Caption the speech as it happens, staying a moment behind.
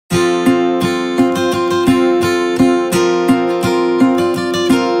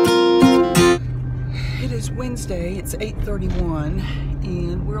It's 8:31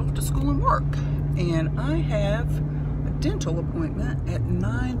 and we're off to school and work. And I have a dental appointment at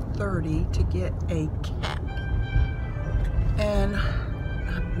 9:30 to get a cap. And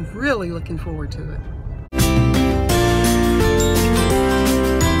I'm really looking forward to it.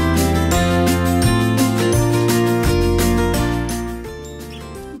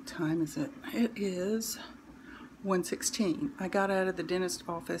 What time is it? It is 1:16. I got out of the dentist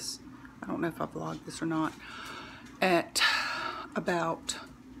office, I don't know if I vlogged this or not, at about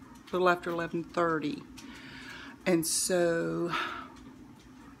a little after 11:30. And so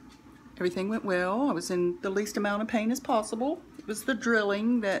everything went well. I was in the least amount of pain as possible. It was the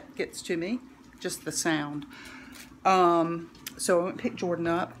drilling that gets to me, just the sound. So I went and picked Jordan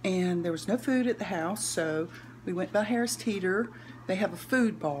up, and there was no food at the house, so we went by Harris Teeter. They have a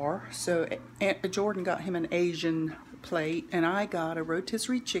food bar, so Jordan got him an Asian plate, and I got a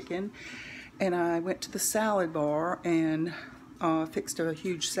rotisserie chicken, and I went to the salad bar and fixed a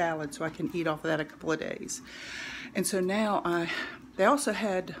huge salad so I can eat off of that a couple of days. And so now they also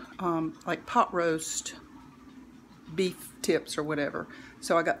had like pot roast beef tips or whatever.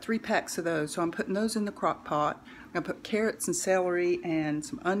 So I got 3 packs of those. So I'm putting those in the crock pot. I'm gonna put carrots and celery and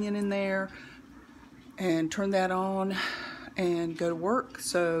some onion in there and turn that on and go to work.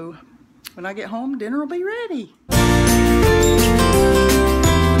 So when I get home, dinner will be ready.